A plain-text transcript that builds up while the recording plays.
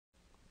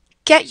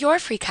Get your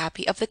free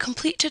copy of the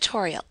complete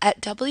tutorial at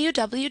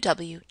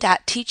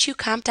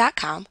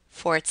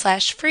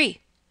www.teachucomp.com/free.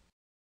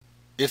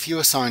 If you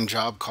assign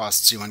job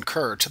costs you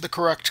incur to the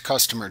correct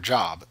customer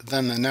job,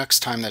 then the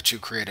next time that you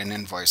create an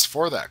invoice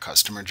for that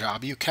customer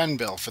job, you can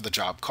bill for the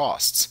job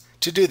costs.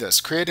 To do this,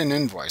 create an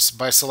invoice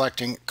by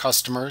selecting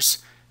Customers,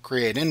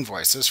 Create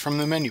Invoices from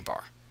the menu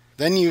bar.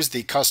 Then use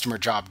the Customer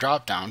Job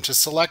dropdown to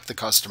select the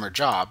customer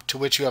job to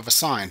which you have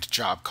assigned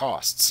job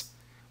costs.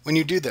 When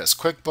you do this,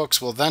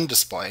 QuickBooks will then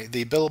display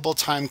the Billable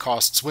Time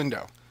Costs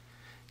window.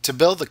 To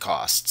bill the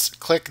costs,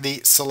 click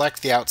the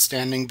Select the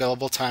Outstanding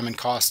Billable Time and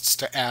Costs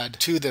to Add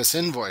to this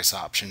Invoice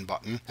option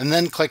button, and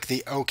then click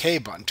the OK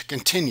button to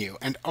continue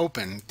and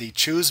open the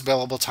Choose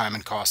Billable Time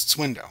and Costs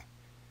window.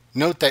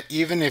 Note that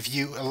even if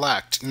you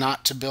elect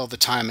not to bill the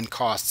time and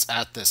costs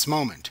at this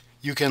moment,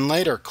 you can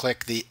later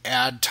click the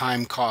Add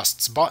Time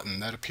Costs button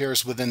that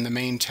appears within the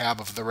main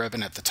tab of the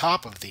ribbon at the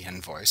top of the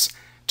invoice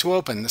to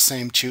open the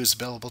same Choose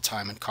Billable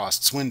Time and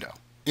Costs window.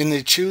 In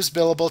the Choose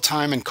Billable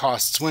Time and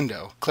Costs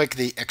window, click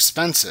the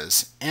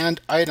Expenses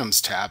and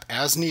Items tab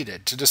as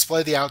needed to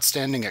display the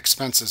outstanding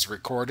expenses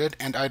recorded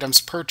and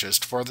items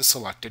purchased for the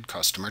selected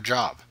customer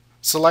job.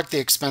 Select the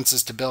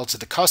expenses to bill to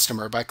the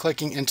customer by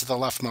clicking into the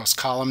leftmost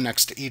column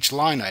next to each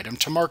line item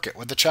to mark it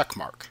with a check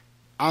mark.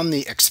 On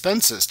the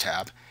Expenses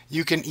tab,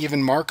 you can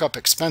even mark up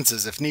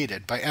expenses if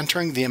needed by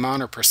entering the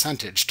amount or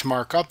percentage to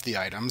mark up the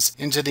items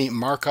into the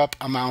Markup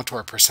Amount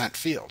or Percent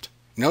field.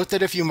 Note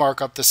that if you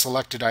mark up the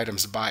selected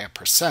items by a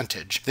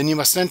percentage, then you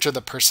must enter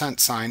the percent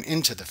sign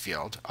into the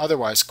field,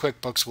 otherwise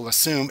QuickBooks will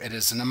assume it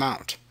is an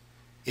amount.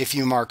 If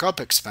you mark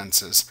up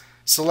expenses,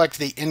 select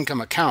the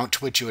income account to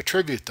which you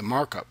attribute the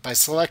markup by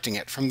selecting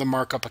it from the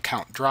Markup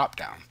Account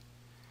dropdown.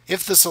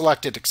 If the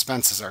selected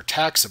expenses are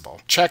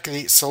taxable, check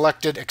the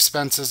Selected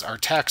Expenses are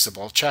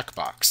Taxable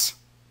checkbox.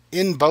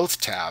 In both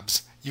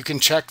tabs, you can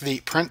check the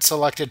Print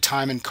Selected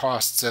Time and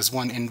Costs as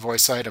one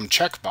invoice item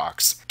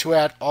checkbox to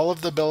add all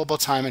of the billable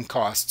time and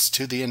costs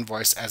to the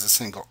invoice as a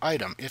single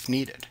item if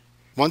needed.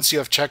 Once you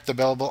have checked the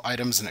billable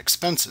items and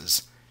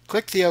expenses,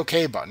 click the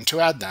OK button to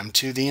add them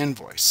to the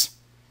invoice.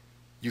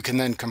 You can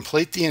then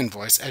complete the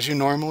invoice as you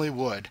normally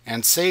would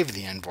and save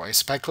the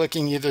invoice by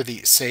clicking either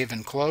the Save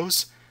and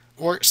Close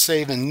or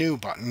Save and New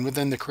button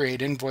within the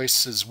Create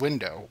Invoices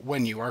window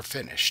when you are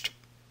finished.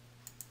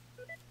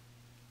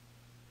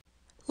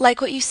 Like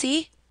what you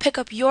see? Pick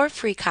up your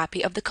free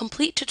copy of the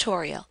complete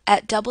tutorial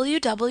at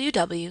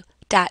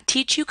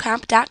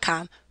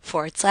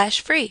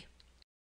www.teachucomp.com/free.